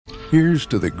Here's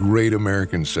to the great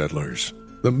American settlers,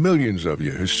 the millions of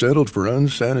you who settled for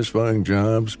unsatisfying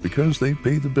jobs because they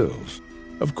pay the bills.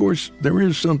 Of course, there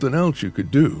is something else you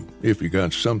could do if you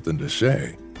got something to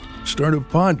say. Start a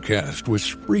podcast with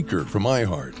Spreaker from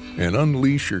iHeart and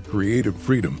unleash your creative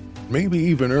freedom. Maybe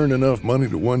even earn enough money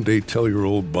to one day tell your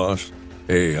old boss,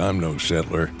 "Hey, I'm no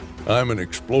settler. I'm an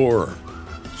explorer."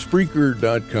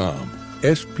 Spreaker.com.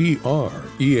 Spreaker.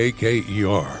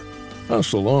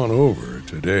 Hustle on over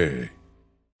today.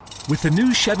 With the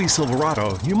new Chevy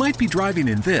Silverado, you might be driving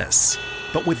in this.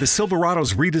 But with the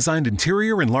Silverado's redesigned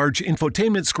interior and large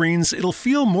infotainment screens, it'll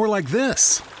feel more like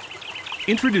this.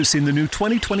 Introducing the new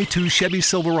 2022 Chevy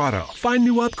Silverado. Find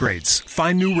new upgrades.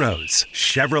 Find new roads.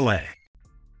 Chevrolet.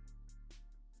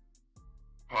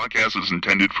 Podcast is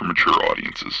intended for mature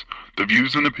audiences. The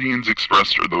views and opinions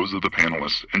expressed are those of the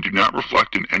panelists and do not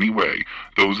reflect in any way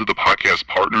those of the podcast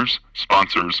partners,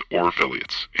 sponsors, or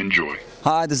affiliates. Enjoy.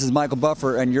 Hi, this is Michael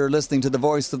Buffer, and you're listening to the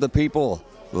Voice of the People.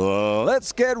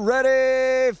 Let's get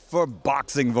ready for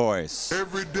Boxing Voice.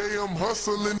 Every day I'm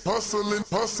hustling.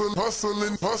 BoxingVoice.com.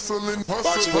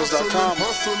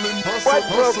 What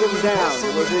broke him down? Was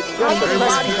it just the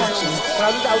body punching?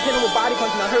 I was hitting with body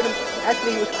punching. I heard him,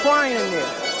 actually, he was crying in there.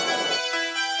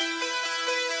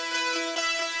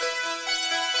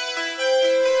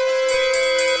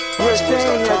 You were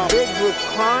saying that Biggs was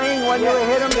crying when you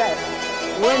hit him? Yes.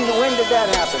 When did that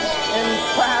happen? And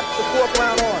perhaps the fourth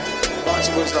round on.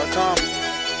 BoxingVoice.com.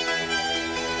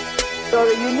 So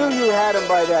that you knew you had him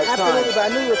by that time. Absolutely, but I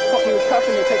knew he was tough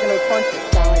and they're taking those punches.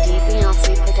 Melody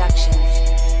Beyonce Productions.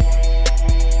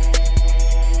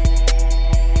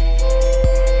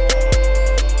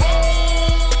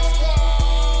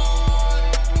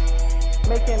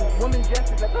 Making women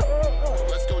gestures like, oh.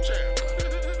 Let's go, champ.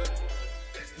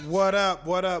 What up,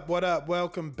 what up, what up?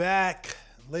 Welcome back,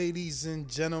 ladies and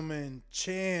gentlemen,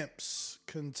 champs,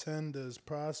 contenders,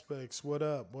 prospects. What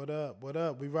up, what up, what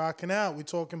up? We rocking out. We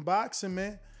talking boxing,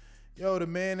 man. Yo, the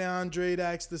man Andre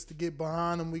asked us to get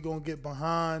behind him. We gonna get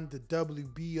behind the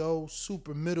WBO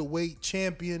super middleweight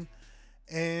champion.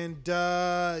 And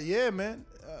yeah, man,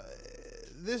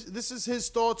 this is his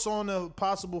thoughts on a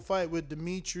possible fight with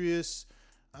Demetrius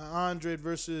Andrade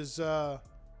versus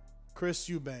Chris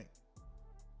Eubank.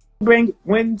 Eubank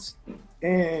wins,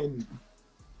 and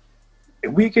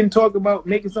if we can talk about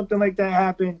making something like that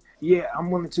happen, yeah, I'm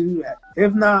willing to do that.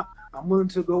 If not, I'm willing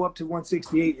to go up to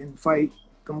 168 and fight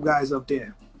them guys up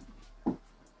there.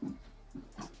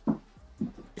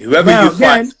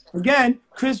 Again,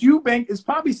 Chris Eubank is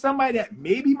probably somebody that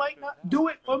maybe might not do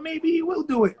it, or maybe he will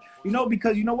do it. You know,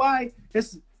 because you know why?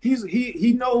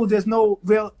 He knows there's no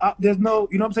real, you know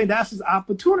what I'm saying? That's his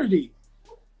opportunity.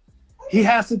 He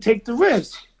has to take the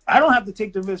risk. I don't have to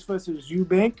take the risk versus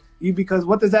Eubank, because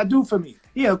what does that do for me?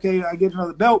 Yeah, okay, I get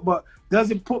another belt, but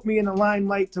does it put me in the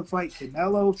limelight to fight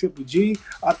Canelo, Triple G?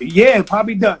 Yeah, it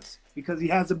probably does, because he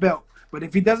has a belt. But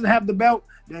if he doesn't have the belt,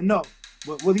 then no.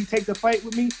 But will he take the fight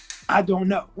with me? I don't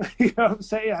know. You know what I'm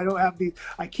saying? I don't have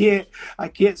I can't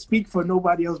speak for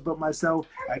nobody else but myself.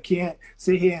 I can't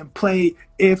sit here and play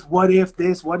what if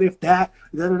this, what if that,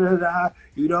 da da da da.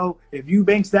 You know, if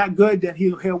Eubank's that good, then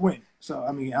he'll win. So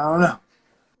I mean, I don't know.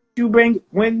 Eubank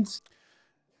wins.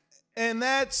 And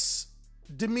that's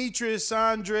Demetrius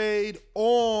Andrade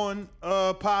on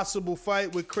a possible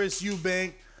fight with Chris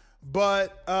Eubank.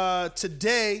 But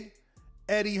today,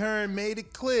 Eddie Hearn made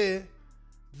it clear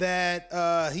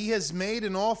that he has made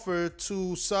an offer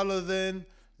to Sullivan,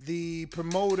 the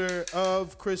promoter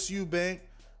of Chris Eubank,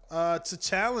 to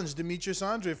challenge Demetrius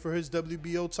Andrade for his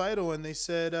WBO title. And they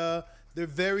said they're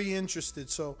very interested.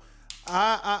 So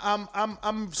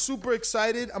I'm super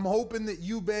excited. I'm hoping that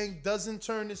Eubank doesn't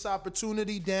turn this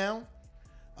opportunity down.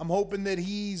 I'm hoping that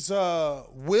he's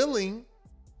willing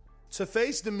to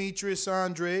face Demetrius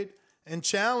Andrade and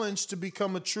challenge to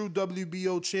become a true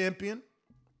WBO champion.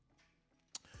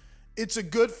 It's a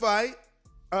good fight.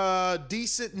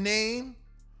 Decent name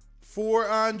for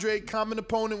Andrade. Common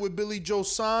opponent with Billy Joe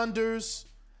Saunders.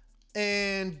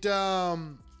 And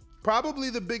probably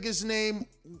the biggest name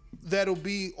that'll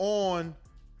be on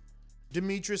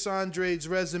Demetrius Andrade's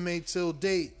resume till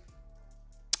date.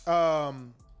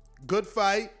 Good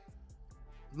fight.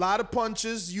 A lot of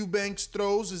punches Eubanks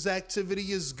throws. His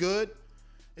activity is good.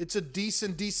 It's a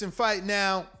decent fight.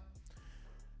 Now,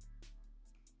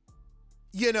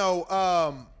 you know,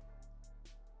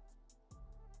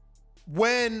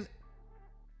 when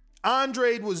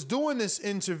Andrade was doing this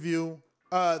interview,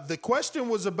 the question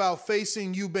was about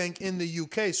facing Eubank in the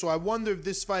UK. So I wonder if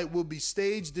this fight will be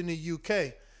staged in the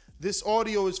UK. This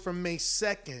audio is from May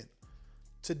 2nd.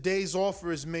 Today's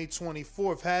offer is May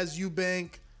 24th. Has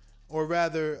Eubank or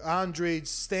rather Andre's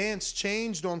stance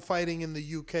changed on fighting in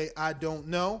the UK, I don't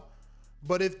know.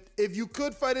 But if you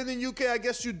could fight in the UK, I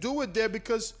guess you do it there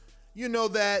because you know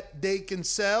that they can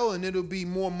sell and it'll be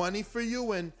more money for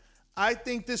you. And I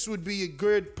think this would be a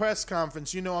good press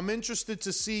conference. You know, I'm interested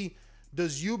to see,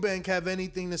 does Eubank have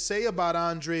anything to say about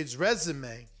Andre's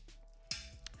resume?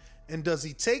 And does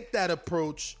he take that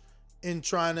approach in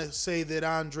trying to say that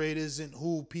Andre isn't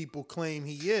who people claim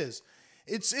he is?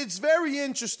 It's very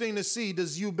interesting to see,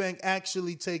 does Eubank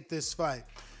actually take this fight?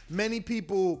 Many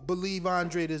people believe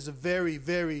Andre is a very,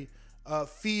 very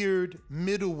feared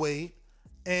middleweight.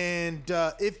 And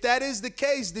if that is the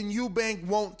case, then Eubank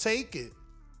won't take it.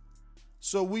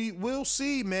 So we'll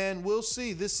see, man. We'll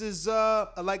see. This is,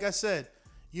 like I said,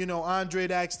 you know, Andre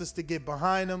asked us to get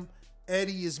behind him.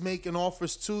 Eddie is making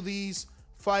offers to these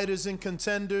fighters and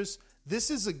contenders.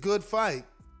 This is a good fight.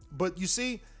 But you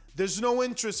see, there's no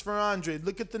interest for Andre.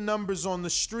 Look at the numbers on the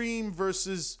stream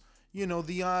versus, you know,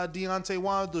 the Deontay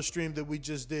Wilder stream that we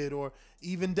just did, or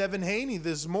even Devin Haney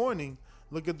this morning.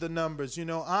 Look at the numbers. You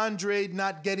know, Andre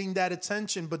not getting that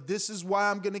attention, but this is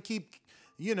why I'm going to keep,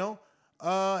 you know,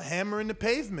 hammering the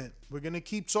pavement. We're going to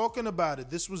keep talking about it.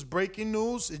 This was breaking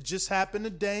news. It just happened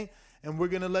today, and we're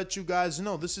going to let you guys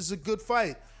know this is a good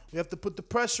fight. We have to put the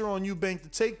pressure on Eubank to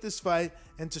take this fight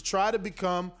and to try to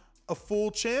become a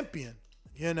full champion,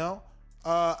 you know?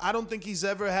 I don't think he's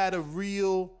ever had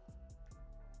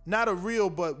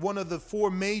but one of the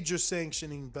 4 major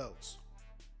sanctioning belts.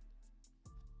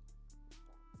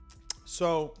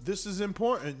 So this is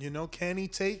important, you know.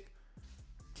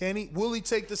 Will he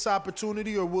take this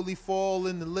opportunity, or will he fall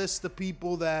in the list of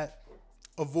people that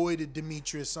avoided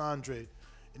Demetrius Andrade?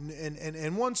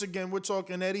 And once again, we're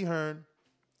talking Eddie Hearn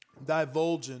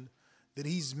divulging that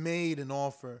he's made an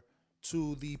offer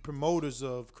to the promoters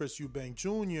of Chris Eubank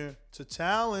Jr. to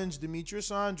challenge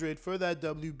Demetrius Andrade for that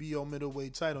WBO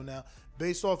middleweight title. Now,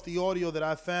 based off the audio that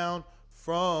I found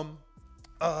from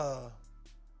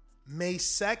May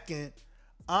 2nd,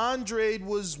 Andrade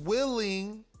was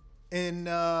willing and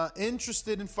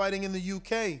interested in fighting in the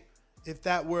UK if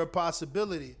that were a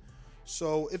possibility.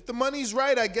 So if the money's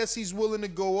right, I guess he's willing to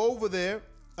go over there.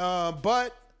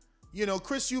 But, you know,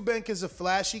 Chris Eubank is a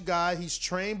flashy guy. He's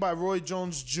trained by Roy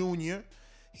Jones Jr.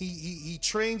 He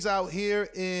trains out here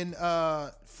in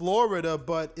Florida,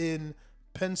 but in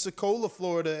Pensacola,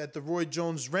 Florida at the Roy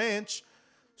Jones Ranch.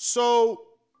 So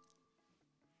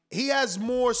he has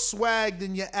more swag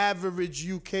than your average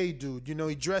UK dude. You know,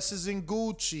 he dresses in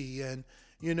Gucci and,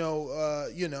 he's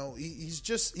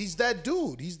that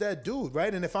dude. He's that dude,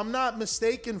 right? And if I'm not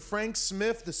mistaken, Frank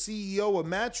Smith, the CEO of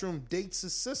Matchroom, dates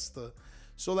his sister.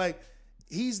 So, like,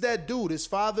 he's that dude. His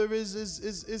father is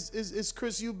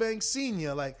Chris Eubank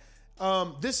Sr. Like,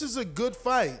 this is a good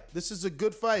fight. This is a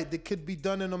good fight that could be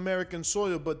done in American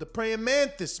soil. But the Praying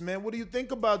Mantis, man, what do you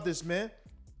think about this, man?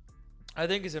 I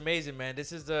think it's amazing, man.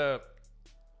 This is the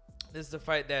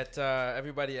fight that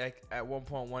everybody at one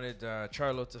point wanted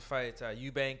Charlo to fight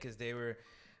Eubank, because they were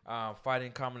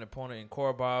fighting common opponent in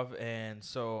Korobov, and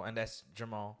that's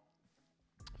Jamal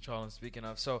Charlo speaking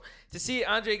of. So to see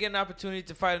Andre get an opportunity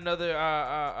to fight another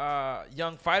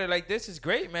young fighter like this is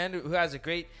great, man, who has a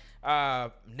great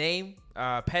name,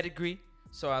 pedigree.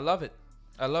 So I love it.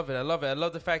 I love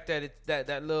the fact that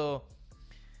that little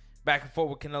back and forth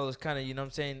with Canelo is kind of, you know what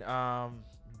I'm saying,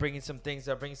 bringing some things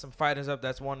up, bringing some fighters up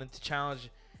that's wanting to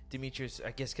challenge Demetrius, I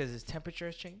guess because his temperature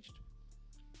has changed.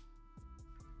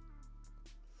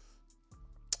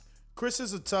 Chris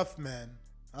is a tough man.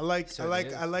 I like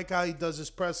how he does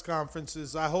his press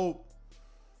conferences. I hope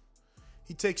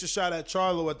he takes a shot at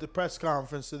Charlo at the press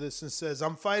conference of this and says,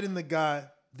 I'm fighting the guy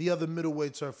the other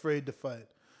middleweights are afraid to fight.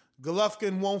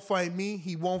 Golovkin won't fight me.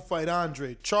 He won't fight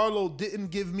Andre. Charlo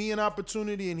didn't give me an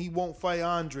opportunity, and he won't fight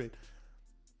Andre.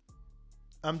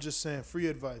 I'm just saying, free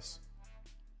advice.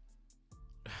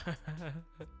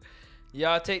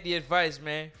 Y'all take the advice,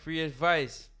 man. Free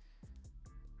advice.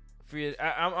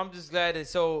 I'm just glad that.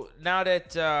 So now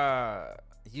that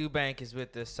Eubank is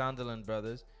with the Sunderland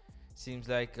brothers, seems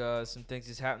like some things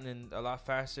is happening a lot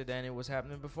faster than it was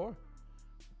happening before.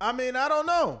 I mean, I don't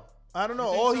know.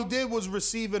 All he did was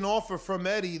receive an offer from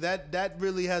Eddie. That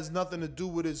really has nothing to do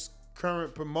with his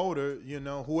current promoter. You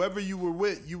know, whoever you were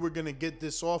with, you were gonna get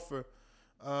this offer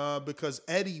because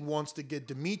Eddie wants to get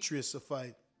Demetrius a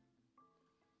fight.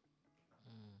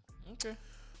 Okay.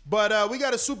 But we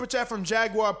got a super chat from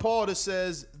Jaguar Paul that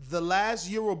says, the last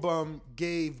Eurobum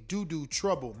gave Dudu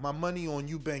trouble. My money on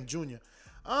Eubank Jr.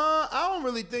 I don't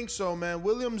really think so, man.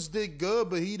 Williams did good,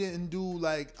 but he didn't do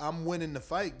like I'm winning the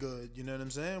fight good. You know what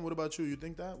I'm saying? What about you? You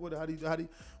think that?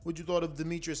 What you thought of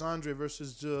Demetrius Andre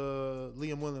versus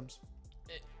Liam Williams?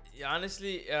 Yeah,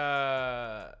 honestly,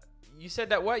 you said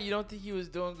that what? You don't think he was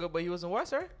doing good, but he wasn't what,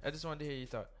 sir? I just wanted to hear your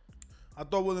thought. I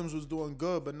thought Williams was doing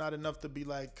good, but not enough to be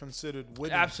like considered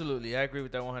winning. Absolutely, I agree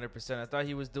with that 100%. I thought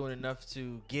he was doing enough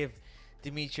to give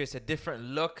Demetrius a different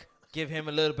look, give him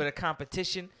a little bit of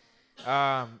competition.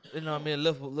 A little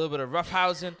bit of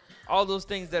roughhousing, all those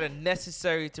things that are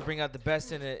necessary to bring out the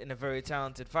best in a very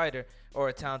talented fighter or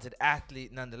a talented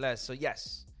athlete, nonetheless. So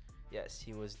yes,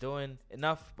 he was doing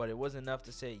enough, but it wasn't enough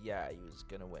to say, yeah, he was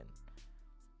gonna win.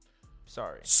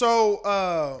 Sorry. So,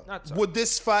 Not sorry. would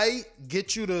this fight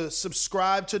get you to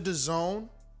subscribe to DAZN?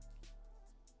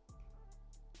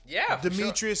 Yeah, for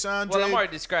Demetrius sure. Andrade. Well, I'm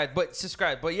already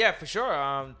subscribed, but yeah, for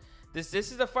sure. This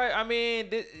is a fight. I mean,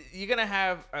 you're gonna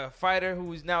have a fighter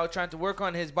who's now trying to work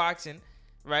on his boxing,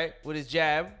 right, with his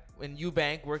jab, and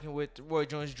Eubank working with Roy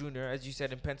Jones Jr., as you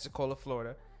said, in Pensacola,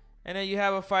 Florida, and then you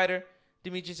have a fighter,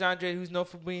 Demetrius Andrade, who's known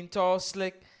for being tall,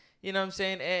 slick, you know what I'm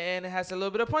saying, and has a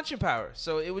little bit of punching power.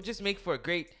 So it would just make for a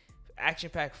great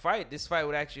action-packed fight. This fight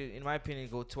would actually, in my opinion,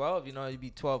 go 12. You know, it'd be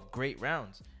 12 great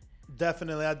rounds.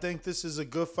 Definitely. I think this is a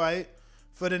good fight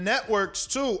for the networks,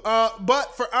 too.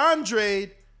 But for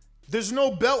Andrade, there's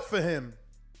no belt for him.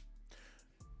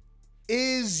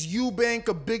 Is Eubank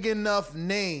a big enough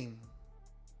name?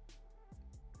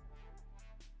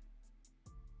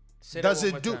 Does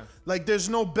it do? Like, there's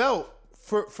no belt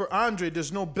for Andre.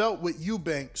 There's no belt with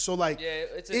Eubank. So, like,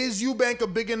 is Eubank a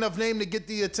big enough name to get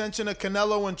the attention of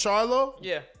Canelo and Charlo?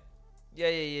 Yeah,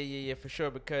 for sure.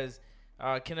 Because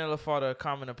Canelo fought a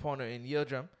common opponent in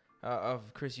Yildirim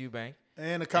of Chris Eubank.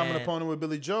 And a common opponent with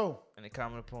Billy Joe. And a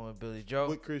common opponent with Billy Joe.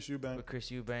 With Chris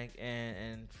Eubank.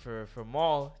 And for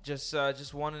Maul, just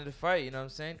wanted to fight, you know what I'm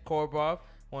saying? Korbov,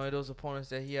 one of those opponents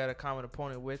that he had a common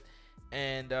opponent with.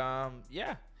 And,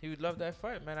 he would love that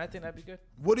fight, man. I think that'd be good.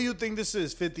 What do you think this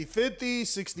is? 50-50,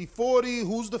 60-40?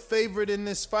 Who's the favorite in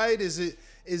this fight? Is it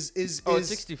it's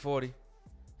 60-40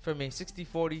 for me.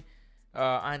 60-40,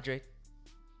 Andre.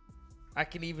 I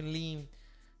can even lean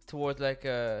towards like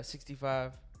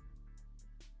 65,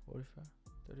 45,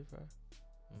 35,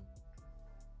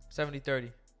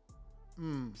 70-30.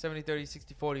 70-30,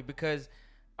 60-40 because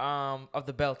of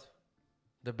the belt.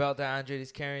 The belt that Andre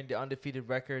is carrying, the undefeated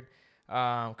record.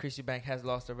 Chris Eubank has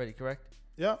lost already, correct?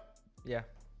 Yeah.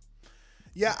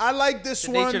 Yeah, I like this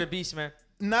one. The nature of the beast, man.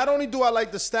 Not only do I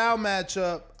like the style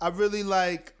matchup, I really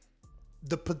like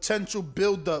the potential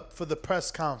build-up for the press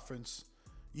conference.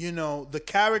 You know, the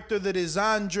character that is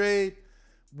Andre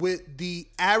with the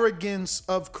arrogance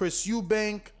of Chris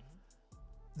Eubank.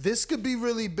 This could be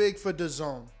really big for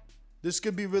DAZN.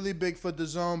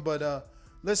 But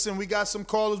listen, we got some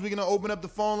callers. We're going to open up the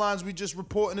phone lines. We just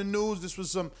reporting the news. This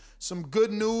was some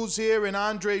good news here, and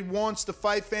Andre wants the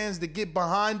fight fans to get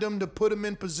behind him, to put him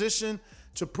in position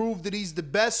to prove that he's the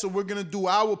best. So we're going to do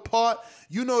our part.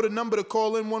 You know the number to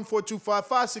call in,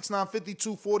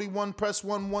 14255-695-5241. Press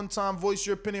 1 time. Voice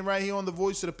your opinion right here on the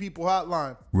Voice of the People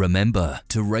hotline. Remember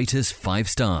to rate us 5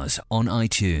 stars on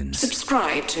iTunes.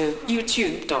 Subscribe to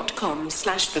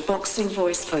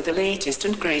youtube.com/theboxingvoice for the latest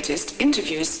and greatest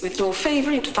interviews with your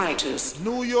favorite fighters.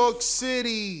 New York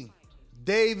City.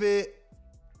 David.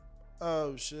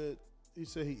 Oh, shit. He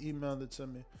said he emailed it to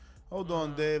me. Hold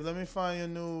on, Dave. Let me find your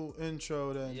new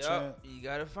intro then, champ. You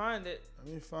got to find it. Let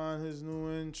me find his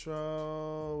new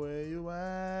intro. Where you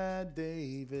at,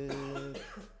 David?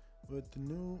 With the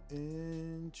new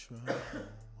intro.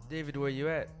 David, where you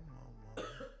at?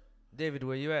 David,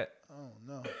 where you at? I don't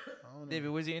know.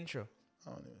 David, where's the intro? I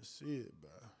don't even see it,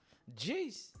 bro.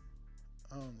 Jeez.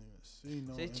 I don't even see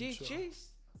no Say intro.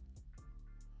 cheese.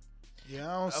 Yeah,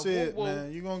 I don't see it,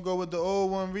 man. You gonna go with the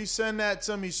old one. Resend that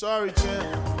to me. Sorry,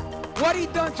 champ. What he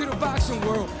done to the boxing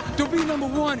world to be number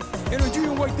 1 in the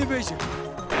junior weight division.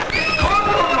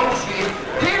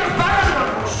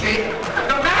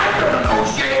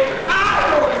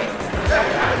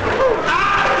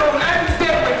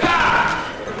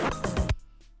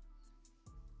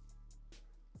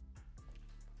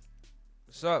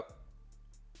 What's up?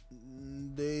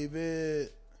 David.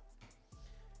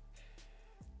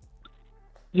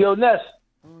 Yo, Ness.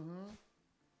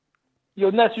 Yo,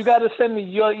 Ness, you got to send me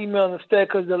your email instead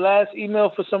because the last email,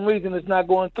 for some reason, is not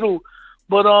going through.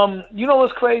 But you know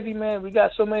what's crazy, man? We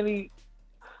got so many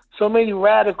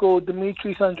radical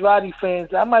Demetrius Andrade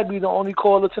fans. I might be the only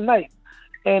caller tonight.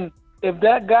 And if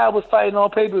that guy was fighting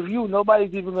on pay-per-view,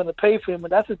 nobody's even going to pay for him.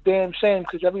 And that's a damn shame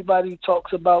because everybody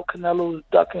talks about Canelo's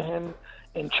ducking him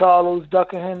and Charlo's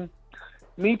ducking him.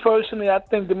 Me, personally, I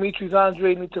think Demetrius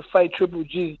Andrade needs to fight Triple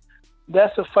G.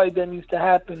 That's a fight that needs to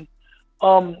happen.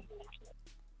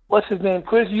 What's his name?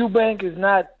 Chris Eubank is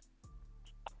not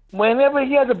whenever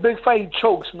he has a big fight, he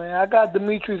chokes, man. I got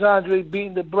Demetrius Andre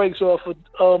beating the brakes off of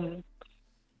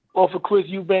Chris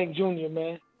Eubank Jr.,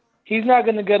 man. He's not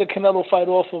gonna get a Canelo fight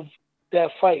off of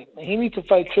that fight. Man. He needs to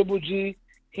fight Triple G.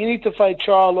 He needs to fight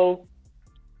Charlo.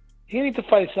 He needs to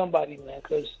fight somebody, man,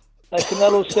 because like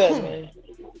Canelo said, man,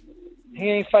 he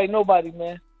ain't fight nobody,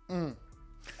 man.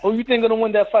 Who you think gonna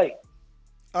win that fight?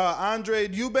 Andre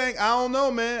Eubank, I don't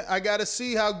know, man. I gotta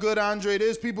see how good Andre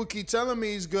is. People keep telling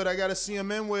me he's good. I gotta see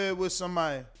him in with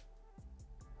somebody.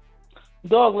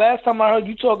 Dog, last time I heard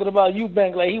you talking about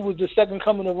Eubank like he was the second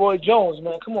coming of Roy Jones,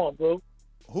 man. Come on, bro.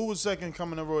 Who was second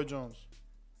coming of Roy Jones?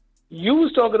 You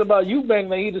was talking about Eubank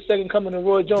like he the second coming of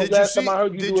Roy Jones. Last time I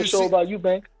heard you do a show about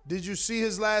Eubank. Did you see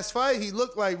his last fight? He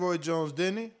looked like Roy Jones,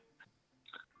 didn't he?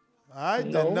 All right,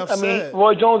 No, then enough I mean, said.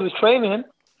 Roy Jones is training him.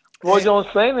 Roy Jones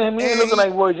training him. He ain't looking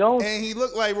like Roy Jones. And he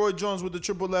looked like Roy Jones with the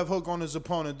triple left hook on his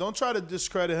opponent. Don't try to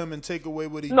discredit him and take away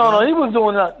what he No, done. he was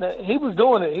doing that. He was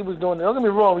doing it. Don't get me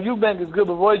wrong. Eubank is good,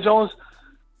 but Roy Jones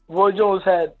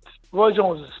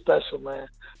is special, man.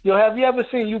 Yo, have you ever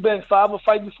seen Eubank Faber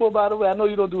fight before, by the way? I know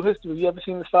you don't do history. You ever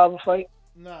seen this Faber fight?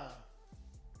 Nah.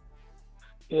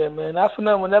 Yeah, man. Not for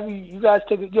nothing. Whenever you guys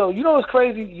take it. Yo, you know what's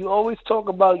crazy? You always talk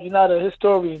about you're not a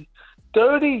historian.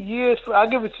 30 years, I'll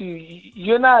give it to you.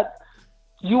 You are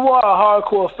a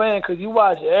hardcore fan because you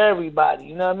watch everybody.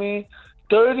 You know what I mean?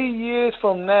 30 years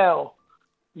from now,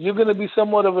 you're going to be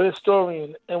somewhat of a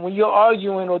historian. And when you're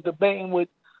arguing or debating with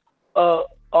a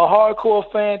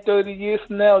hardcore fan 30 years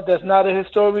from now that's not a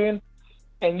historian,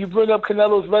 and you bring up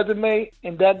Canelo's resume,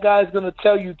 and that guy's going to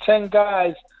tell you 10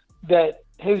 guys that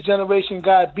his generation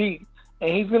got beat,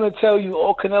 and he's going to tell you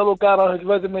all Canelo got on his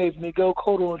resume is Miguel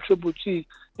Cotto and Triple G,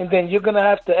 and then you're going to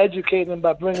have to educate him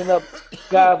by bringing up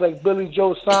guys like Billy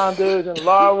Joe Saunders and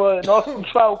Lara and Austin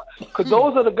Trout, because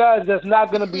those are the guys that's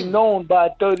not going to be known by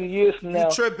 30 years from now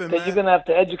You're going to have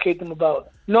to educate them about.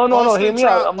 No, hear me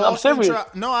out. I'm serious.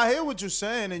 No, I hear what you're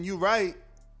saying, and you're right,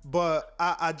 but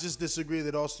I just disagree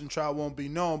that Austin Trout won't be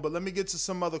known. But let me get to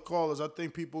some other callers. I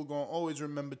think people are going to always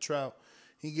remember Trout.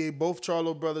 He gave both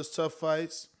Charlo brothers tough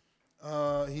fights.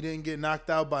 He didn't get knocked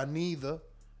out by neither.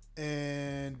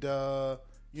 And,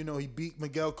 he beat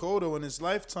Miguel Cotto in his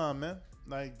lifetime, man.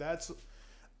 Like,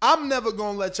 I'm never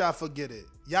going to let y'all forget it.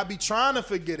 Y'all be trying to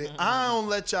forget it. I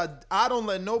don't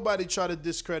let nobody try to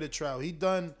discredit Trout. He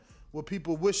done what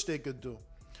people wish they could do.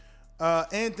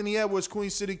 Anthony Edwards, Queen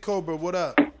City Cobra, what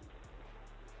up?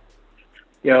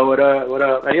 Yo, what up?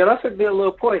 Yo, that's a good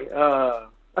little point.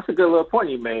 That's a good little point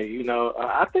you made.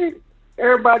 I think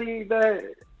everybody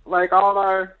that, like all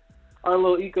our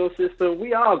little ecosystem,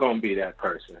 we all gonna be that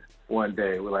person one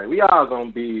day. We all gonna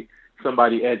be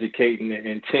somebody educating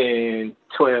in 10,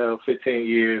 12, 15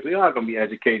 years. We all gonna be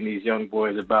educating these young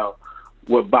boys about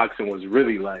what boxing was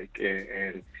really like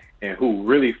and who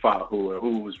really fought who, and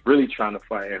who was really trying to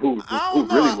fight, and who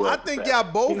really was. I think y'all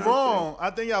both wrong.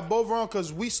 I think y'all both wrong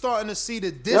because we starting to see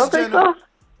that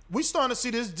we starting to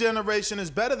see this generation is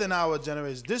better than our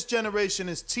generation. This generation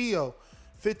is Tio,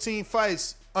 15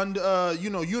 fights under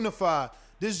unified.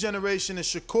 This generation is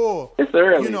Shakur. It's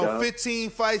early, 15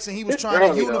 fights and he was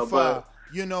trying to unify.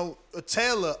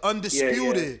 Taylor,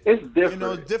 undisputed. Yeah. It's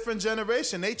different. Different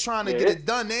generation. They trying to get it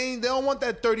done. They don't want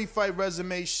that 30-fight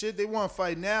resume shit. They want to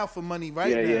fight now for money now.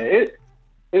 Yeah.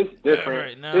 It's different.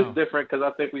 Right now. It's different because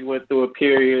I think we went through a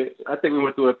period.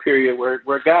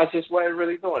 Where guys just wasn't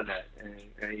really doing that,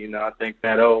 and I think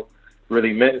that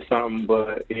really meant something.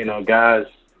 But guys,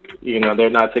 they're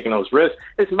not taking those risks.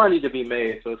 It's money to be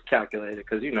made, so it's calculated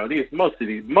because most of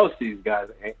these guys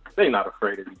they're not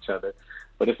afraid of each other.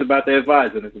 But it's about the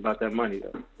advisor and it's about that money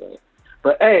though.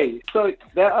 But hey, so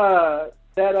that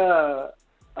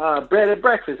bread and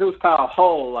breakfast, it was called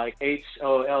Whole, like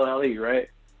Holle, right?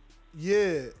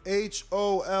 Yeah,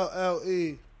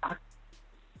 Holle.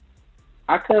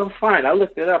 I couldn't find it. I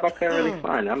looked it up. I couldn't really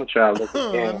find it. I'm gonna try to look it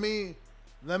again.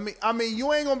 I mean,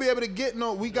 you ain't gonna be able to get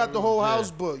we got the whole house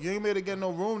booked. You ain't gonna be able to get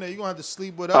no room there. You're gonna have to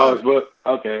sleep with us. Oh, it's booked?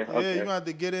 Okay. Yeah, you're gonna have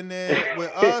to get in there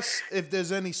with us if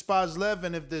there's any spots left,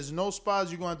 and if there's no spots,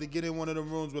 you're gonna have to get in one of the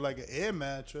rooms with like an air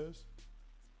mattress.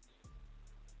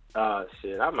 Oh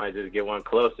shit! I might just get one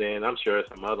close in. I'm sure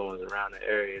some other ones around the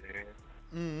area there.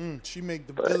 She make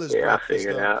the illest breakfast. I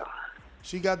figured out.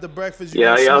 She got the breakfast.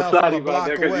 I'm smell sorry from a block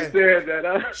about that away. You said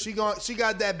that. She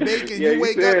got that bacon. Yeah, you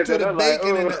wake up to that. the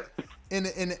bacon like,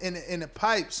 in the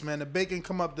pipes, man. The bacon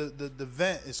come up the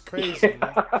vent. It's crazy,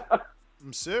 man.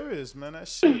 I'm serious, man. That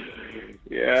shit.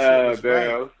 Yeah, damn. Right.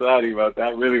 I'm sorry about that. I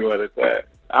really wanted that.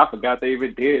 I forgot they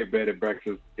even did bed and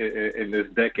breakfast in this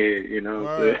decade.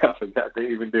 Right. I forgot they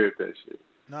even did that shit.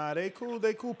 Nah, they cool.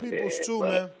 They cool peoples too,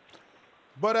 man.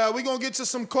 But we're going to get to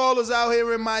some callers out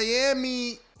here in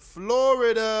Miami,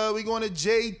 Florida. We're going to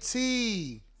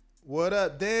JT. What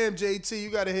up? Damn, JT,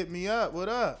 you got to hit me up. What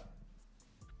up?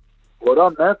 What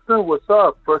up, Nestor? What's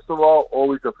up? First of all,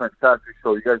 always a fantastic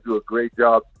show. You guys do a great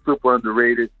job. Super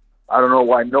underrated. I don't know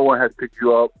why no one has picked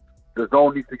you up. The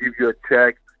Zone needs to give you a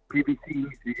check. PBC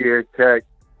needs to get a check.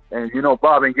 And, you know,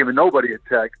 Bob ain't giving nobody a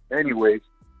check anyways.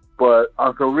 But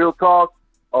on some real talk,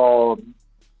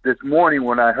 this morning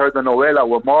when I heard the novela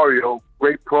with Mario,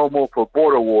 great promo for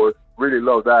Border Wars. Really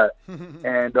love that.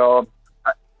 And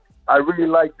I really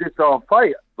like this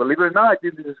fight. Believe it or not, I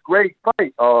think this is a great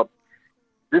fight.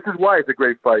 This is why it's a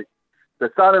great fight.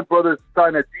 The Silent Brothers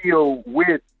signed a deal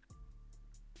with,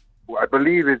 I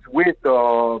believe it's with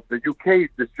the UK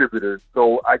distributors.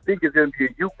 So I think it's going to be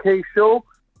a UK show,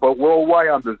 but worldwide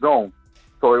on the Zone.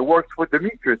 So it works for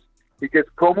Demetrius. He gets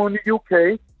promo in the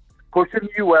UK, push in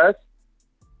the US,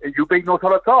 and Eubank knows how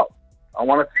to talk. I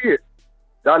want to see it.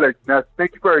 Dale,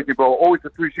 thank you for everything, bro. Always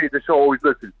appreciate the show. Always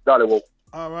listen. Dale, well.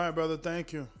 All right, brother.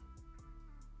 Thank you.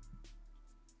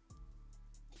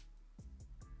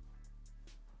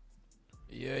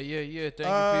 Yeah. Thank you for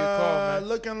your call, man.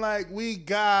 Looking like we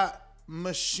got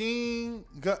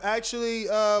Actually,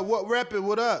 what rep it?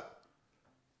 What up?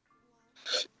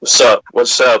 What's up?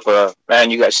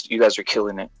 Man, you guys are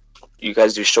killing it. You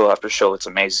guys do show after show. It's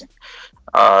amazing.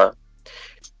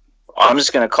 I'm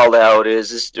just gonna call it how it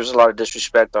is. There's a lot of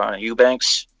disrespect on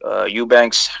Eubanks.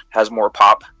 Eubanks has more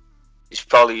pop. He's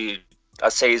probably,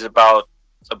 I'd say, he's about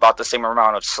the same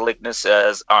amount of slickness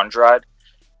as Andrade.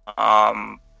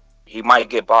 He might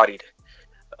get bodied.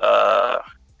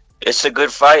 It's a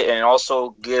good fight, and it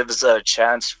also gives a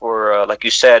chance for, like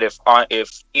you said, if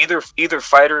either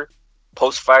fighter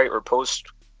post-fight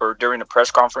or during the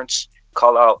press conference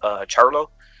call out Charlo,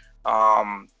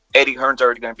 Eddie Hearn's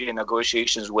already going to be in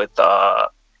negotiations with the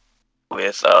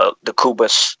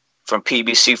Cubas from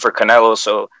PBC for Canelo,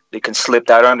 so they can slip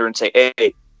that under and say,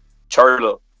 "Hey,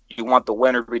 Charlo, you want the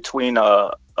winner between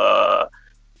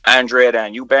Andrade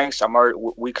and Eubanks?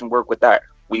 We can work with that.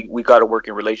 We got a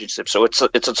working relationship." So it's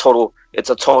a total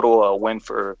win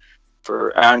for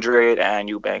Andrade and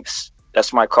Eubanks.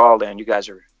 That's my call, and you guys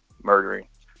are murdering.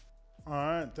 All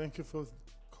right, thank you for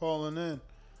calling in.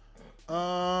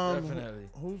 Definitely.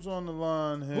 Who's on the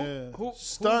line here?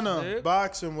 Stunner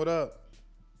Boxing. What up?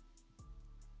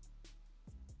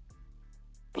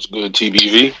 What's good,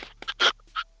 TBV?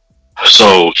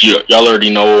 So y'all already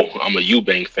know I'm a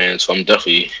Eubank fan, so I'm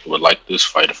definitely would like this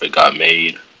fight if it got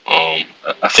made. I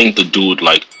think the dude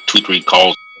like 2-3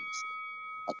 calls.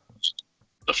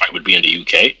 The fight would be in the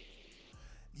UK.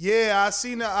 Yeah, I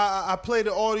seen. I played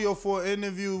the audio for an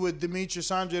interview with Demetrius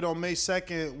Andrade on May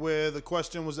 2nd, where the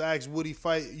question was asked, would he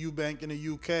fight Eubank in the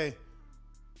UK?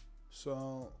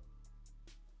 So,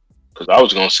 because I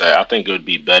was gonna say, I think it would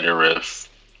be better if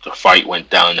the fight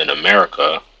went down in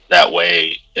America. That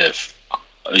way, if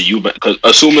Eubank, because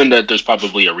assuming that there's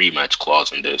probably a rematch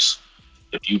clause in this,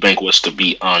 if Eubank was to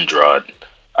beat Andrade,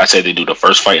 I say they do the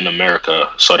first fight in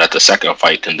America so that the second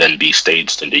fight can then be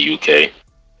staged in the UK.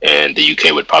 And the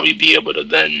UK would probably be able to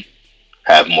then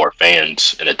have more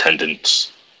fans in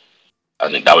attendance. I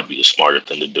think that would be the smarter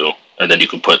thing to do. And then you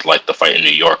can put like the fight in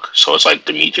New York, so it's like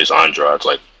Demetrius Andrade,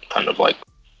 like kind of like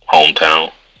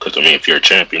hometown. Because I mean, if you're a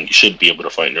champion, you should be able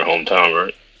to fight in your hometown,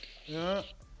 right? Yeah,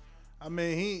 I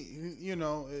mean, he you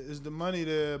know, is the money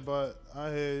there? But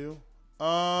I hear you.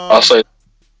 I'll say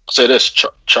this,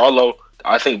 Charlo.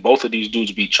 I think both of these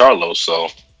dudes beat Charlo, so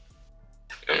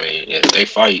I mean, if they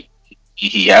fight,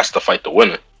 he has to fight the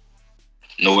winner.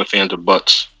 No ifs, ands, or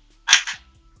buts.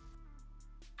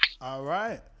 All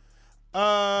right.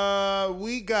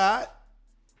 We got.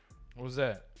 What was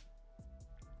that?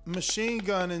 Machine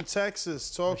Gun in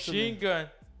Texas. Talk to me. Machine Gun.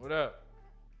 What up?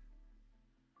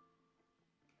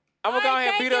 I'm gonna go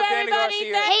ahead and beat up Danny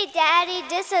Garcia. Hey, Daddy,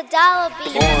 this a dollar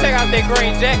bill. You need to take out that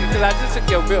green jacket because I just took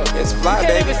your bill. It's fly, you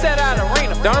can't baby. even set out an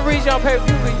arena. The only reason y'all pay per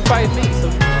view is you fight me.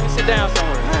 So sit down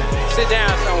somewhere. Sit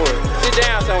down somewhere. Sit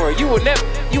down somewhere. You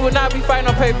will not be fighting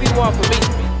on pay-per-view one for me.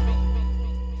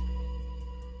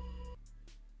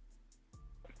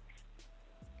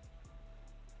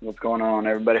 What's going on,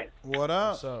 everybody? What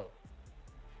up? What's up?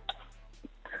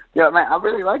 Yeah, man, I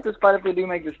really like this fight if they do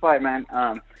make this fight, man.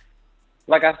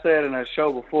 Like I said in a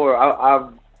show before,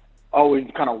 I've always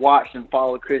kind of watched and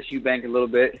followed Chris Eubank a little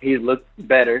bit. He's looked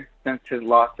better since his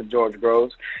loss to George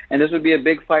Groves. And this would be a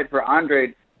big fight for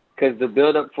Andrade because the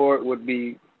build-up for it would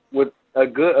be with a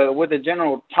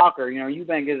general talker. You know,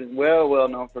 Eubank isn't well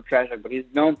known for trash talk, but he's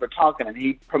known for talking, and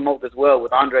he promotes as well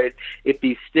with Andrade. If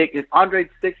Andrade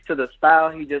sticks to the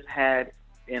style he just had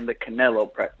in the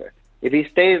Canelo presser, if he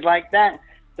stays like that,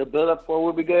 the build-up for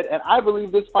will be good. And I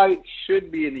believe this fight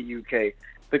should be in the UK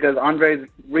because Andre's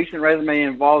recent resume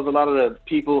involves a lot of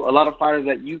fighters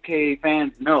that UK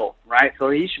fans know, right? So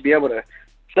he should be able to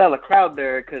sell a crowd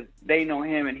there because they know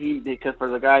him and because for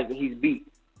the guys that he's beat.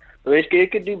 So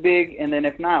it could do big, and then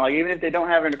if not, like even if they don't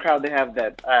have it in the crowd, they have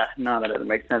that. No, that doesn't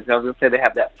make sense. I was gonna say they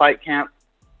have that fight camp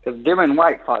because Dylan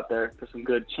White fought there for some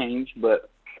good change.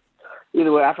 But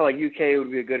either way, I feel like UK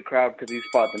would be a good crowd because he's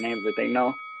fought the names that they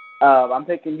know. I'm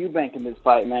taking Eubank in this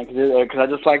fight, man, because I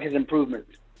just like his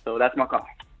improvements. So that's my call.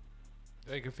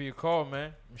 Thank you for your call,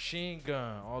 man. Machine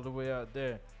gun all the way out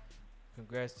there.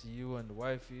 Congrats to you and the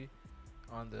wifey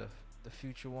on the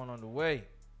future one on the way.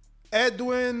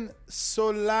 Edwin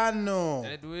Solano.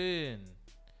 Edwin.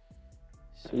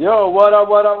 Yo, what up?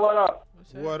 What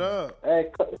up? Hey,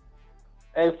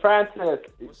 Francis.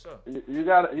 What's up? You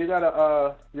gotta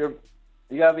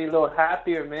be a little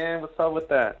happier, man. What's up with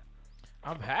that?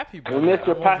 I'm happy, bro. We miss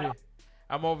your passion.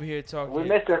 I'm over here talking. We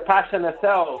miss your passionate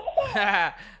self.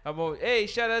 Hey,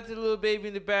 shout out to the little baby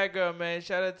in the background, man.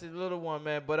 Shout out to the little one,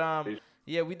 man. But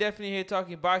yeah, we definitely here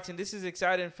talking boxing. This is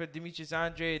exciting for Demetrius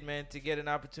Andrade, man, to get an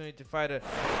opportunity to fight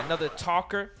another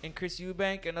talker in Chris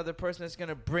Eubank, another person that's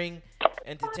gonna bring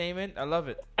entertainment. I love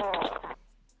it.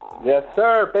 Yes,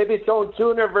 sir. Baby Jones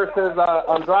Jr. versus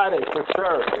Andrade for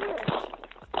sure.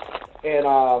 And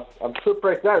I'm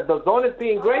super excited. The zone is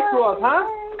being great to us, huh?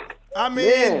 I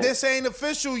mean, this ain't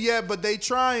official yet, but they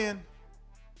trying.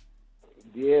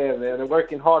 Yeah, man, they're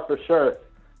working hard for sure.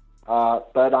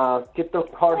 But keep the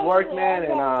hard work, man,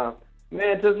 and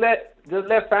man, just let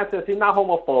Francis. He's not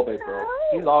homophobic, bro.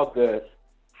 He's all good.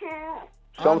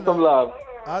 Show him some love.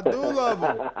 I do love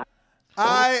him.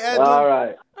 All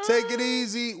right. Take it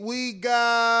easy. We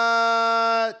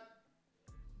got.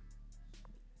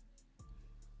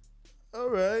 All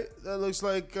right. That looks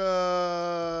like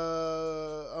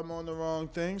I'm on the wrong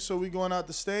thing. So we going out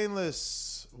to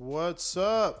Stainless. What's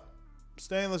up?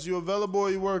 Stainless, you available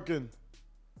or you working?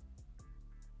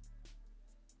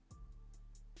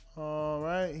 All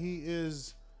right. He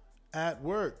is at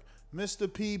work. Mr.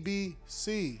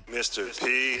 PBC. Mr.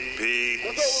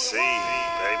 PBC,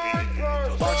 baby.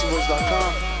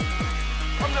 BoxingVoice.com.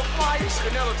 I'm the flyest.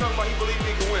 Canelo talking about he believe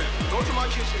he can win. Go to my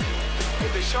kitchen.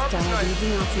 Get the sharpest knife.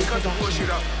 And cut the bullshit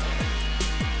out.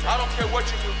 I don't care what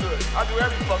you do good. I do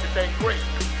every fucking thing great.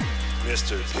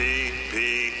 Mr.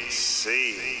 PBC,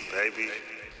 baby.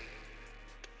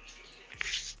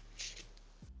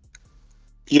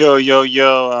 Yo.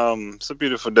 It's a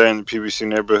beautiful day in the PBC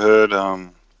neighborhood.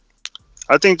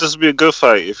 I think this will be a good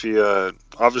fight if he,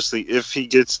 obviously, if he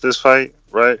gets this fight,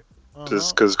 right?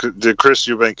 Because did Chris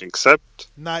Eubank accept?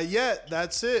 Not yet.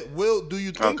 That's it. Do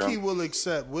you think he will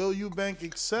accept? Will Eubank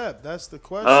accept? That's the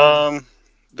question.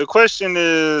 The question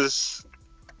is,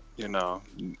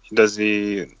 does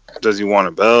he want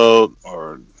a belt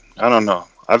or I don't know.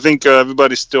 I think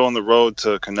everybody's still on the road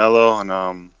to Canelo, and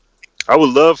I would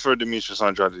love for Demetrius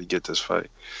Andrade to get this fight.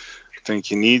 I think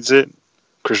he needs it.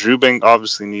 Chris Eubank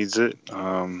obviously needs it.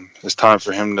 It's time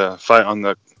for him to fight on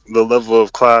the level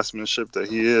of classmanship that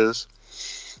he is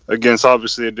against,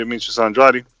 obviously, Demetrius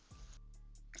Andrade.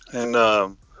 And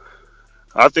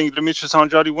I think Demetrius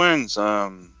Andrade wins.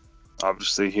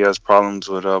 Obviously, he has problems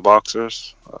with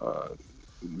boxers.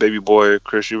 Baby boy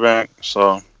Chris Eubank.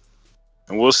 So,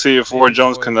 and we'll see if Roy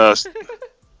Jones can...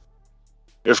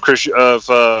 if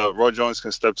Roy Jones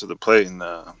can step to the plate and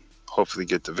hopefully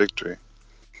get the victory.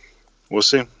 We'll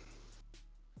see.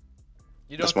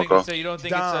 You don't think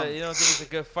it's a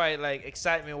good fight, like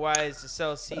excitement wise, to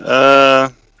sell seats?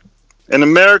 In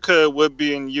America, it would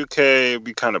be. In UK, it'd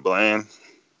be kind of bland.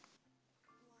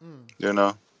 In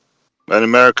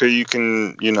America, you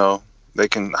can, they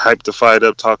can hype the fight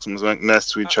up, talk some mess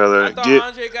to each other. I thought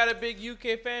Andre got a big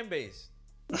UK fan base.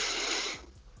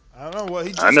 I don't know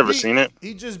what I never seen it.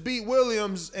 He just beat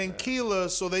Williams and Keeler,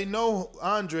 so they know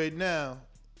Andre now.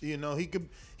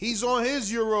 He's on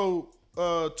his Euro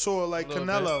tour like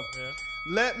Canelo. Yeah.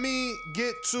 Let me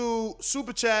get to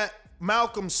Super Chat.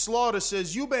 Malcolm Slaughter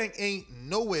says, Eubank ain't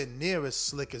nowhere near as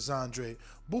slick as Andre.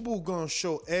 Boo Boo gonna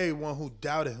show everyone who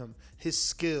doubted him his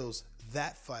skills.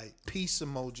 That fight. Peace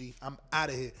emoji. I'm out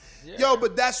of here. Yeah. Yo,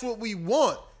 but that's what we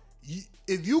want.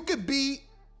 If you could beat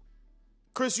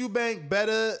Chris Eubank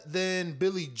better than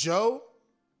Billy Joe,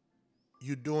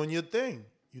 you're doing your thing.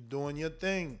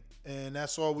 And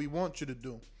that's all we want you to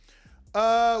do.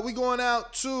 We going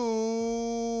out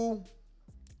to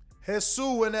Jesus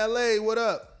in LA. What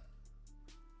up?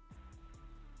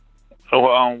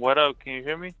 So, what up? Can you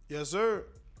hear me? Yes, sir.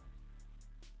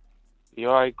 Yo,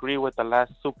 I agree with the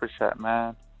last super chat,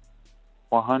 man.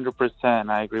 100%.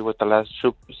 I agree with the last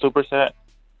super chat.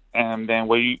 And then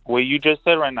what you just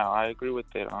said right now, I agree with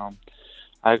it.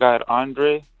 I got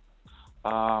Andre.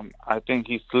 I think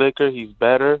he's slicker. He's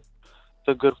better. It's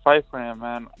a good fight for him,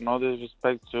 man. No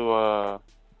disrespect to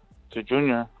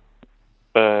Junior,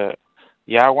 but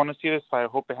yeah, I want to see this fight. I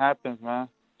hope it happens, man.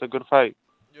 It's a good fight.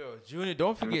 Yo, Junior,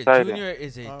 don't forget, Junior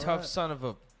is a tough son of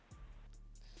a.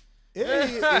 Yeah,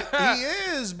 he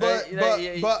is, but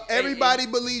everybody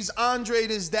believes Andre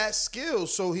is that skilled,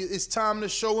 so it's time to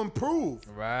show and prove.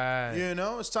 Right. You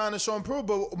know, it's time to show and prove.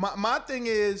 But my thing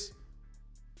is,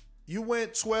 you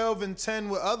went 12-10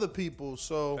 with other people,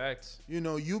 so Facts. You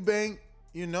know, Eubank.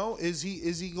 You know, is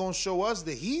he gonna show us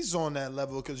that he's on that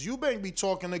level? Because Eubank be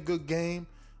talking a good game,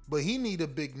 but he need a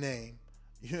big name.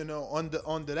 You know,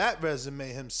 under that resume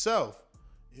himself.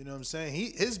 You know what I'm saying?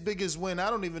 His biggest win, I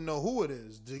don't even know who it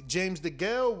is. James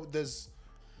DeGale, that's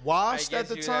washed at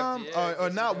the time, or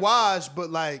not washed, but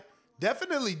like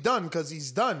definitely done because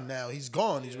he's done now. He's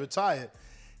gone. He's retired.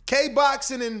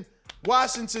 K-Boxing in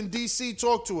Washington D.C.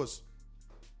 Talk to us.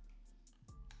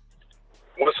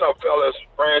 What's up, fellas?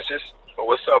 Francis.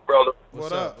 What's up, brother?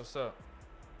 What's up? What's up?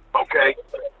 Okay.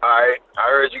 All right. I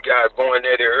heard you guys going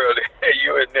at it earlier.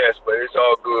 You and Ness, but it's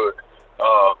all good.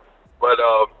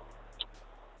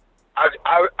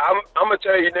 I'm gonna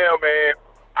tell you now, man.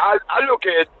 I look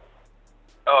at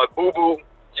Boo Boo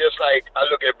just like I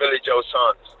look at Billy Joe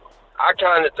Saunders. I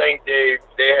kind of think they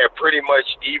have pretty much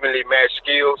evenly matched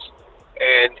skills,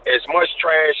 and as much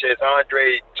trash as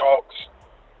Andre talks,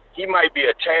 he might be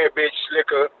a tad bit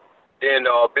slicker than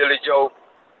Billy Joe,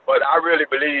 but I really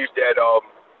believe that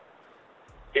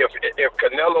if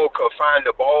Canelo could find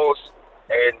the balls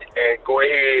and go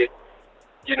ahead.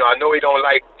 You know, I know he don't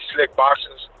like slick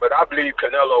boxers, but I believe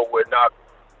Canelo would knock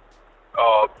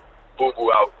Boo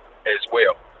Boo out as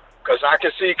well. Because I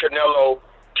can see Canelo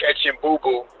catching Boo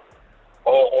Boo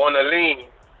on a lean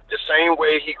the same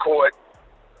way he caught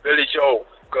Billy Joe,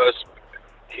 because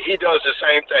he does the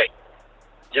same thing.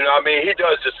 You know what I mean? He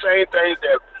does the same thing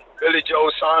that Billy Joe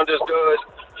Saunders does.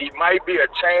 He might be a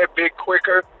tad bit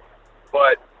quicker,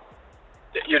 but,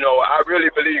 you know, I really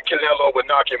believe Canelo would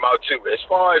knock him out too. As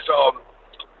far as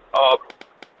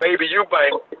Baby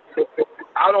Eubank,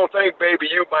 I don't think Baby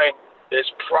Eubank is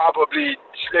probably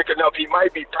slick enough. He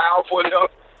might be powerful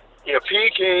enough. If he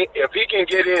can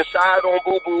get inside on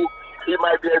Boo Boo, he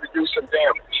might be able to do some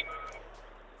damage.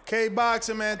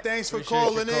 K-Boxing, man, thanks for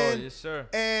calling in. Yes, sir.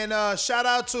 And shout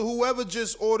out to whoever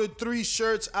just ordered 3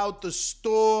 shirts out the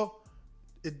store.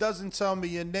 It doesn't tell me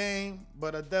your name,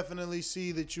 but I definitely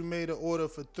see that you made an order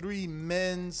for 3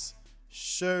 men's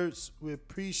shirts. We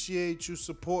appreciate you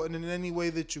supporting in any way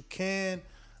that you can.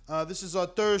 This is our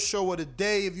 3rd show of the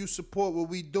day. If you support what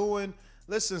we doing,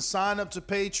 listen, sign up to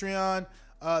Patreon.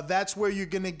 That's where you're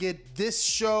going to get this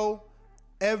show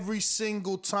every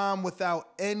single time without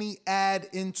any ad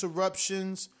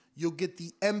interruptions. You'll get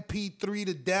the MP3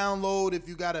 to download if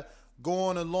you got to go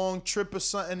on a long trip or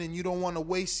something and you don't want to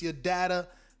waste your data.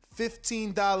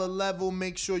 $15 level,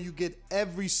 make sure you get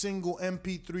every single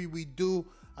MP3 we do.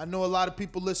 I know a lot of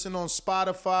people listen on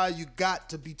Spotify. You got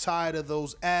to be tired of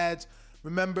those ads.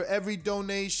 Remember, every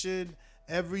donation,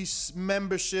 every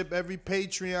membership, every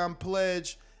Patreon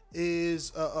pledge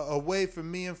is a way for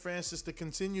me and Francis to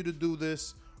continue to do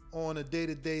this on a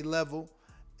day-to-day level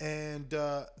and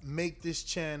make this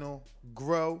channel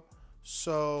grow.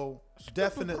 So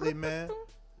definitely, man.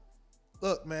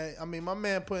 Look, man. I mean, my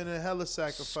man putting in a hella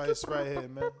sacrifice right here,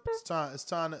 man. It's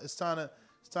time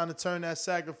to turn that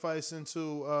sacrifice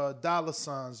into dollar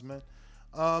signs, man.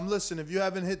 Listen, if you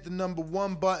haven't hit the number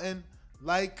 1 button,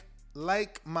 like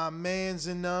my mans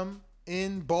in them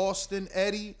in Boston,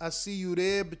 Eddie. I see you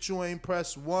there, but you ain't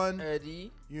pressed 1.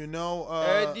 Eddie. You know,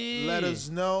 Eddie. Let us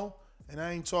know. And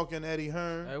I ain't talking Eddie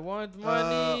Hearn. I want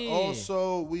money.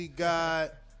 Also, we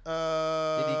got.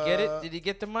 Did he get it? Did he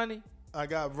get the money? I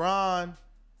got Ron.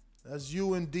 That's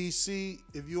you in DC.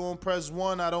 If you on press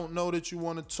 1, I don't know that you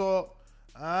want to talk.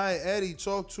 All right, Eddie,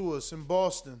 talk to us in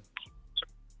Boston.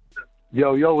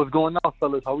 Yo, what's going on,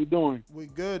 fellas? How we doing? We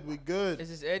good. Is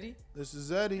this Eddie? This is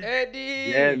Eddie.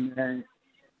 Eddie! Yeah, man.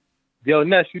 Yo,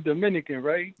 Ness, you Dominican,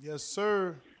 right? Yes,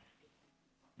 sir.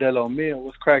 De lo mío,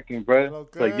 what's cracking, bro?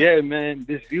 Like, yeah, man,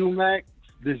 this Eubank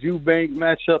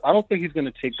matchup, I don't think he's going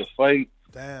to take the fight.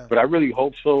 Damn. But I really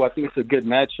hope so. I think it's a good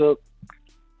matchup.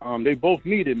 They both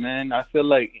need it, man. I feel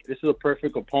like this is a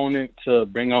perfect opponent to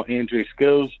bring out Andre's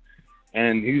skills.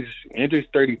 And Andre's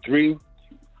 33.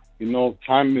 You know,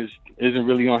 time isn't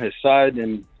really on his side,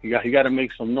 and he got to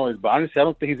make some noise. But honestly, I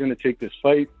don't think he's going to take this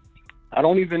fight. I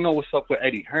don't even know what's up with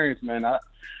Eddie Hearns, man.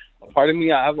 Part of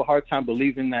me, I have a hard time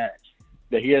believing that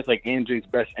that he has like Andre's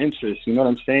best interest. You know what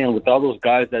I'm saying? With all those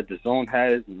guys that the zone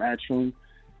has, Matchroom,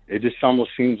 it just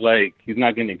almost seems like he's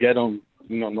not going to get him.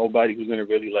 You know, nobody who's going to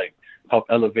really like help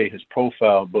elevate his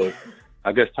profile. But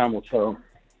I guess time will tell.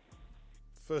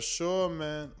 For sure,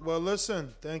 man. Well,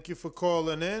 listen, thank you for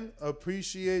calling in.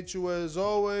 Appreciate you as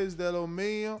always, de lo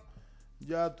mío.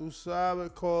 Ya tu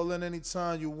sabes, call in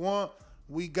anytime you want.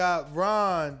 We got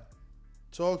Ron.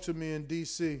 Talk to me in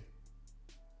D.C.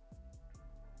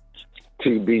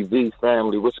 TBV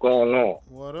family, what's going on?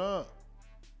 What up?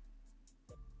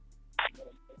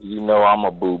 You know I'm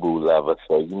a boo-boo lover,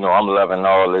 so you know I'm loving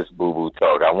all this boo-boo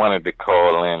talk. I wanted to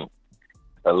call in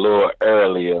a little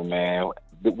earlier, man.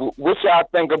 What y'all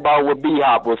think about what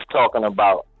B-Hop was talking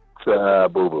about to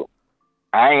Boo-boo?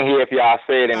 I ain't hear if y'all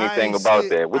said anything about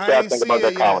that. What y'all think about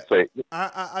that conversation?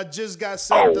 I just got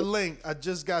sent the link.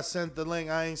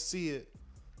 I ain't see it.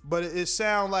 But it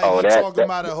sounds like he's talking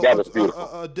about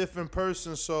a different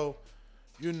person, so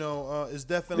you know, it's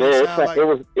definitely sound like it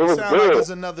was sound good. Like it's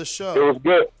another show. It was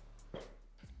good.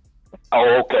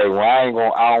 Oh, okay. Well, I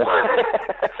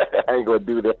ain't gonna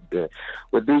do that then.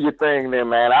 Well, do your thing then,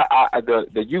 man.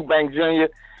 The Eubank Jr.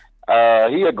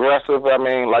 He aggressive. I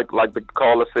mean, like the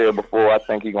caller said before, I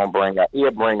think he'll bring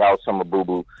out some of Boo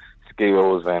Boo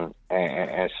skills and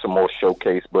some more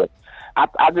showcase. But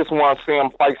I just want to see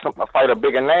him fight a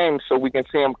bigger name so we can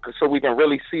see him, so we can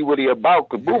really see what he about.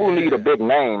 Cause Boo Boo need a big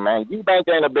name, man. Eubank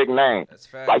ain't a big name.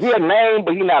 Like he a name,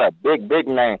 but he not a big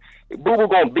name. Boo Boo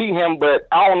gonna beat him, but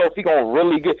I don't know if he gonna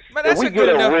really get. Man, that's a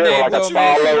good enough name, though,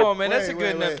 man. Come on, man. That's a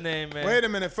good enough name, man. Wait a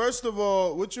minute. First of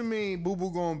all, what you mean Boo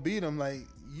Boo gonna beat him? Like,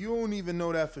 you don't even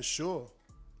know that for sure.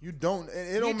 You don't.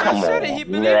 It don't matter. He just said it. He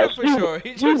believed it for sure.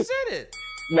 He just said it.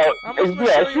 No,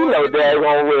 yes, you know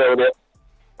daggone well that.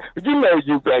 You know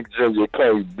Eubank Jr.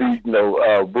 can't beat no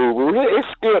Boo Boo. It's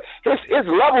still it's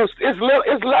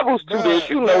levels to this.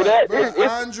 You know that.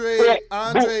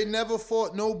 Andre never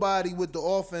fought nobody with the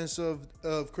offense of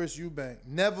Chris Eubank.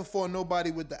 Never fought nobody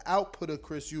with the output of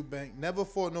Chris Eubank. Never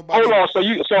fought nobody. Hold on.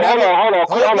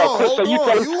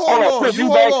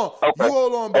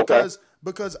 Hold on.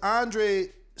 Because Andre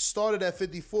started at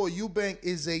 54. Eubank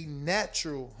is a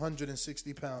natural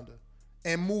 160 pounder.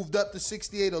 And moved up to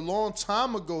 68 a long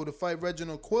time ago to fight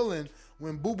Reginald Quillen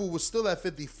when Boo Boo was still at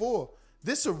 54.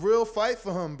 This is a real fight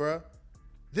for him, bro.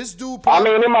 This dude. I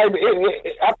mean, it might be.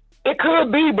 It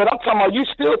could be, but I'm talking about you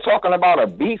still talking about a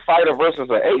B fighter versus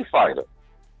an A fighter.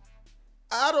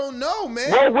 I don't know,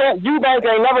 man. Well, Eubank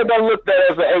ain't never been looked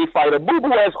at as an A fighter. Boo Boo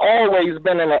has always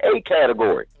been in the A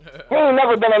category. He ain't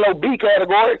never been in no B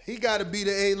category. He got to be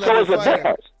the A level so it's fighter. A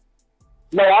difference.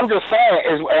 No, I'm just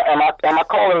saying, am I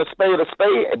calling a spade a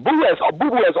spade? Boo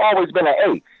Boo has always been an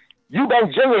A.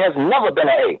 Eubank Jr. has never been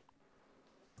an A.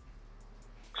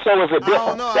 So it's a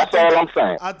difference. That's all I'm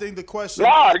saying. I think the question.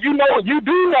 Nah, you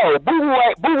do know. Boo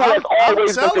Boo has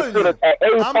always been considered an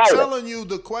A fighter. I'm telling you,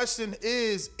 the question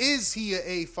is he an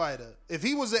A fighter? If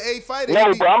he was an A fighter,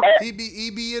 he'd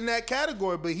be in that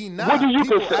category, but he not. What do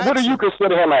you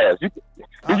consider him as?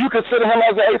 Do you consider him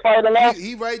as an A fighter now?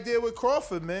 He right there with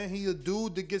Crawford, man. He a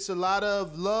dude that gets a lot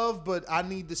of love, but I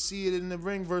need to see it in the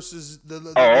ring versus the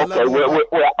level.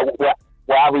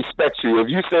 Well, I respect you. If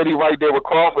you said he right there with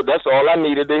Crawford, that's all I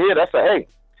needed to hear. That's a A.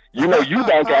 You know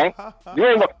Eubank ain't.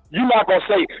 You're not gonna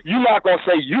say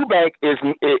Eubank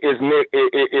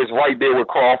is right there with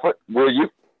Crawford, will you?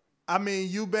 I mean,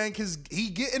 Eubank he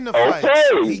getting the fights.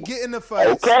 He getting the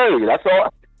fights. Okay, that's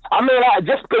all. I mean,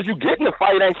 just because you get in the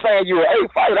fight ain't saying you're an A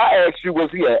fighter. I asked you,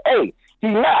 was he an A? He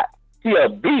not. He a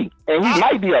B, and he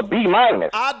might be a B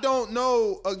minus. I don't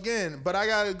know again, but I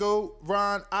gotta go,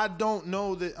 Ron. I don't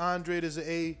know that Andre is an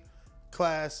A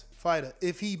class fighter.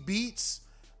 If he beats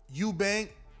Eubank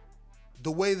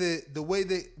the way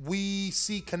that we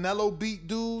see Canelo beat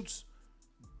dudes,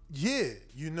 yeah,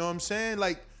 you know what I'm saying?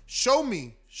 Like, show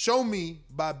me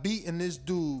by beating this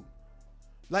dude.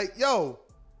 Like, yo,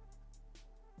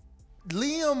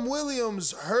 Liam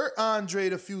Williams hurt Andre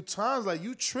a few times. Like,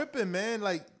 you tripping, man.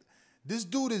 Like, this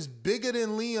dude is bigger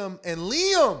than Liam, and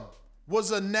Liam was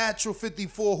a natural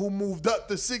 54 who moved up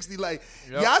to 60. Like,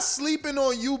 y'all sleeping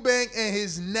on Eubank and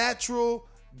his natural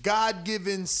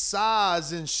God-given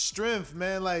size and strength,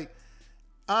 man. Like,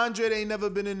 Andre ain't never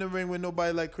been in the ring with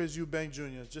nobody like Chris Eubank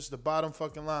Jr. Just the bottom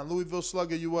fucking line. Louisville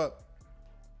Slugger, you up?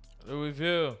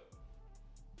 Louisville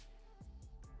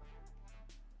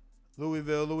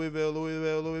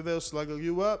Slugger,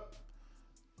 you up?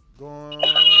 Going,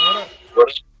 what up?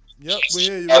 Yep, we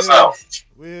hear you.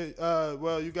 We hear,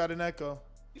 well, you got an echo.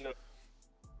 Yeah.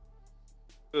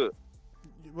 Good.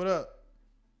 What up?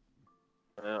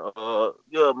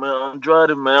 Yeah, man,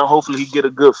 Andrade, man. Hopefully he get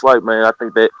a good fight, man. I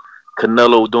think that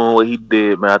Canelo doing what he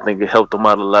did, man, I think it helped him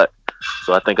out a lot.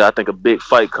 So I think a big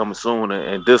fight coming soon,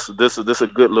 and this a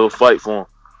good little fight for him.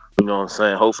 You know what I'm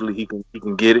saying? Hopefully he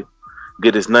can get it,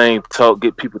 get his name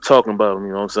get people talking about him. You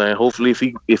know what I'm saying? Hopefully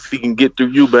if he can get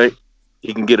through Eubank,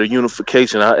 he can get a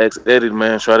unification. I asked Eddie,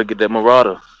 man, try to get that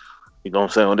Murata. You know what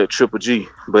I'm saying, on that Triple G.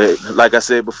 But like I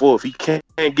said before, if he can't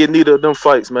get neither of them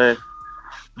fights, man,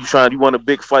 you want a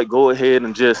big fight, go ahead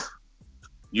and just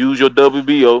use your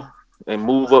WBO and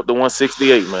move up to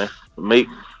 168, man. Make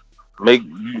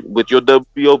with your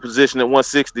WBO position at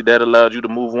 160, that allowed you to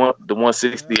move to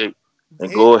 168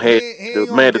 and go ahead. He ain't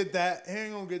gonna get that. He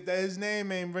ain't gonna get that. His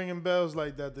name ain't ringing bells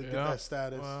like that to get that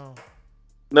status. Wow.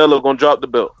 Canelo gonna drop the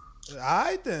belt. All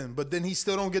right then, but then he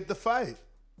still don't get the fight.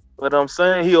 But I'm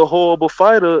saying he a horrible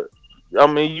fighter. I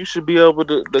mean, you should be able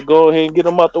to go ahead and get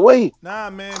him out the way. Nah,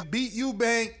 man, beat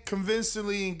Eubank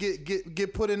convincingly and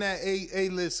get put in that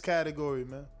A-list category,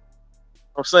 man.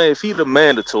 I'm saying if he's the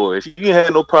mandatory, if you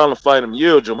had no problem fighting him,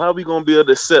 Yildirim, how are we gonna be able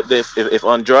to accept that if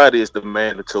Andrade is the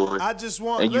mandatory? I just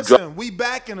want we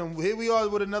backing him. Here we are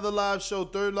with another live show.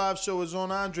 Third live show is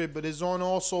on Andre, but it's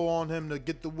also on him to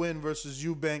get the win versus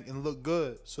Eubank and look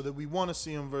good, so that we want to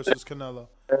see him versus Canelo.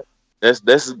 That's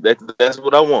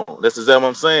what I want. That's exactly what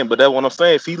I'm saying. But that's what I'm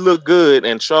saying. If he look good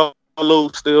and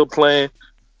Charlo still playing,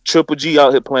 Triple G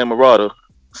out here playing Murata,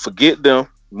 forget them.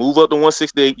 Move up to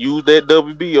 168. Use that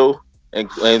WBO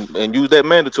and use that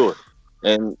mandatory.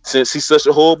 And since he's such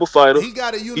a horrible fighter, he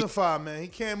got to unify, man. He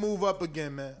can't move up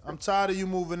again, man. I'm tired of you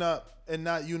moving up and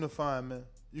not unifying, man.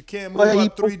 You can't move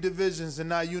up 3 divisions and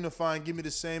not unify and give me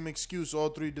the same excuse all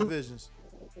 3 divisions.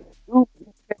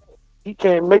 He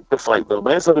can't make the fight though,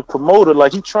 man. So the promoter,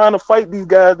 like, he trying to fight these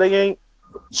guys, they ain't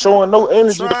showing no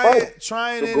energy to fight.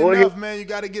 Trying ain't enough, man. You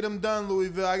got to get them done,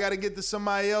 Louisville. I got to get to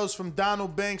somebody else from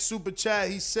Donald Banks Super Chat.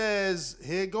 He says,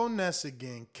 "Here go Ness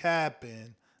again,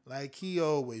 capping like he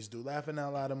always do." Laughing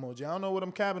out loud emoji. I don't know what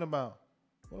I'm capping about.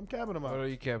 What are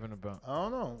you capping about? I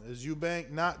don't know. Is Eubank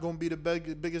not going to be the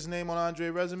biggest name on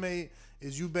Andre's resume?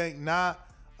 Is Eubank not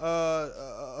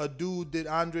a dude that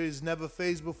Andre's never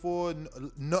faced before?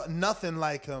 Nothing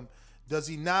like him. Does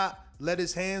he not let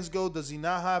his hands go? Does he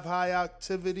not have high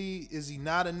activity? Is he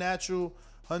not a natural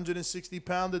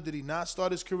 160-pounder? Did he not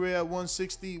start his career at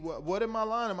 160? What am I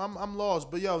lying? I'm lost.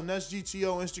 But yo, Ness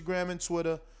GTO, Instagram and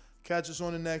Twitter. Catch us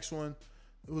on the next one.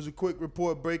 It was a quick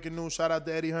report, breaking news. Shout out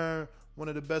to Eddie Hearn, one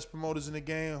of the best promoters in the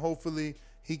game. Hopefully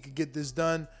he could get this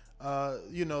done.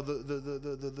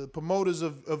 The promoters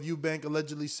of Eubank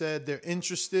allegedly said they're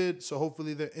interested, so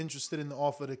hopefully they're interested in the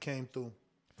offer that came through.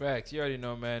 Facts. You already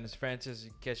know, man. It's Francis. You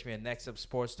can catch me at Next Up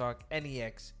Sports Talk,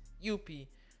 NEXUP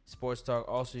Sports Talk.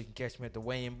 Also, you can catch me at The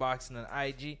Weigh-In Boxing on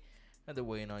IG and The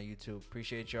Weigh-In on YouTube.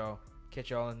 Appreciate y'all.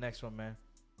 Catch y'all in the next one, man.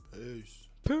 Peace.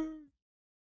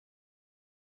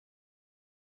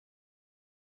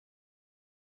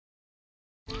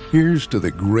 Here's to the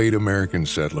great American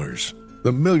settlers,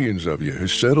 the millions of you who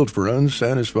settled for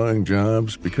unsatisfying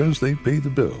jobs because they pay the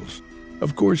bills.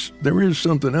 Of course, there is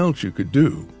something else you could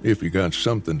do if you got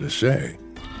something to say.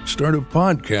 Start a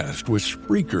podcast with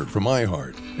Spreaker from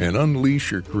iHeart and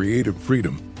unleash your creative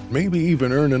freedom. Maybe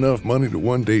even earn enough money to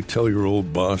one day tell your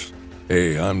old boss,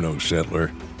 "Hey, I'm no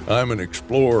settler. I'm an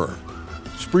explorer."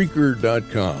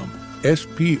 Spreaker.com.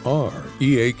 Spreaker.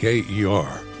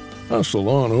 Hustle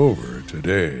on over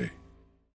today.